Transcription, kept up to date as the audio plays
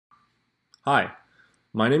Hi,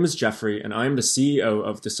 my name is Jeffrey, and I am the CEO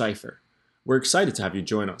of dcyphr. We're excited to have you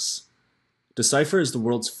join us. dcyphr is the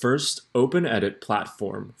world's first open edit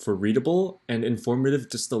platform for readable and informative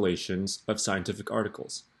distillations of scientific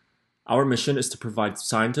articles. Our mission is to provide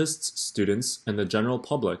scientists, students, and the general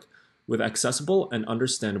public with accessible and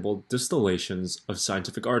understandable distillations of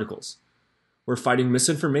scientific articles. We're fighting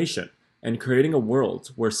misinformation and creating a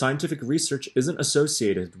world where scientific research isn't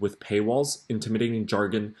associated with paywalls, intimidating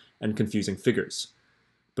jargon, and confusing figures.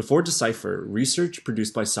 Before dcyphr, research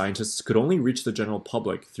produced by scientists could only reach the general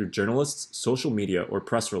public through journalists, social media, or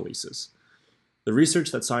press releases. The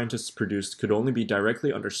research that scientists produced could only be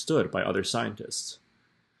directly understood by other scientists.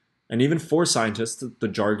 And even for scientists, the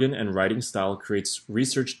jargon and writing style creates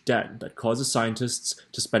research debt that causes scientists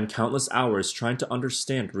to spend countless hours trying to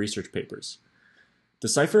understand research papers.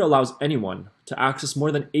 dcyphr allows anyone to access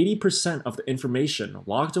more than 80% of the information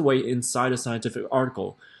locked away inside a scientific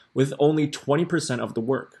article with only 20% of the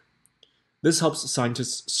work. This helps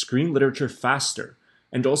scientists screen literature faster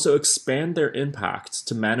and also expand their impact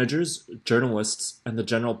to managers, journalists, and the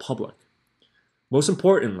general public. Most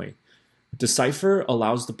importantly, dcyphr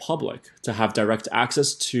allows the public to have direct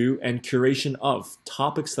access to and curation of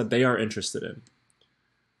topics that they are interested in.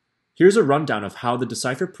 Here's a rundown of how the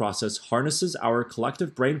dcyphr process harnesses our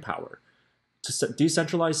collective brainpower to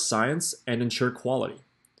decentralize science and ensure quality.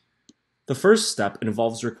 The first step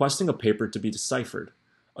involves requesting a paper to be deciphered.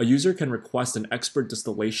 A user can request an expert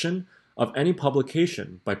distillation of any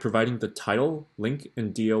publication by providing the title, link,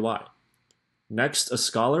 and DOI. Next, a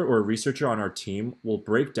scholar or a researcher on our team will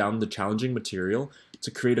break down the challenging material to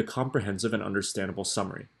create a comprehensive and understandable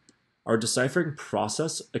summary. Our deciphering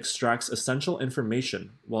process extracts essential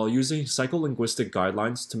information while using psycholinguistic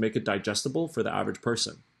guidelines to make it digestible for the average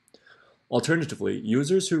person. Alternatively,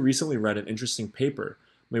 users who recently read an interesting paper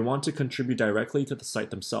may want to contribute directly to the site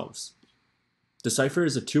themselves. dcyphr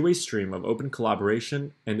is a two-way stream of open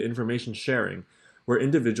collaboration and information sharing where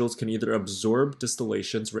individuals can either absorb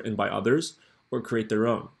distillations written by others or create their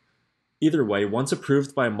own. Either way, once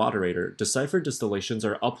approved by a moderator, dcypher distillations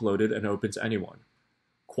are uploaded and open to anyone.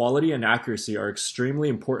 Quality and accuracy are extremely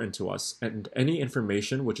important to us, and any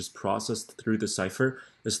information which is processed through dcyphr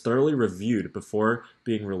is thoroughly reviewed before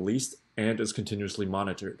being released and is continuously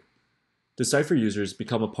monitored. dcyphr users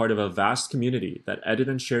become a part of a vast community that edit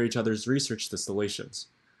and share each other's research distillations.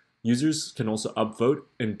 Users can also upvote,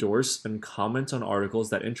 endorse, and comment on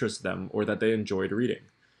articles that interest them or that they enjoyed reading.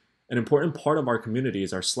 An important part of our community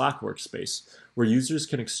is our Slack workspace, where users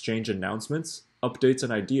can exchange announcements, updates,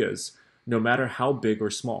 and ideas, no matter how big or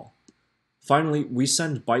small. Finally, we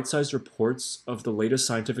send bite-sized reports of the latest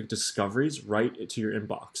scientific discoveries right to your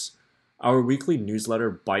inbox. Our weekly newsletter,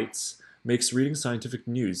 Bites, makes reading scientific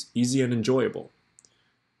news easy and enjoyable.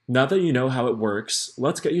 Now that you know how it works,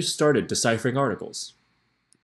 let's get you started deciphering articles.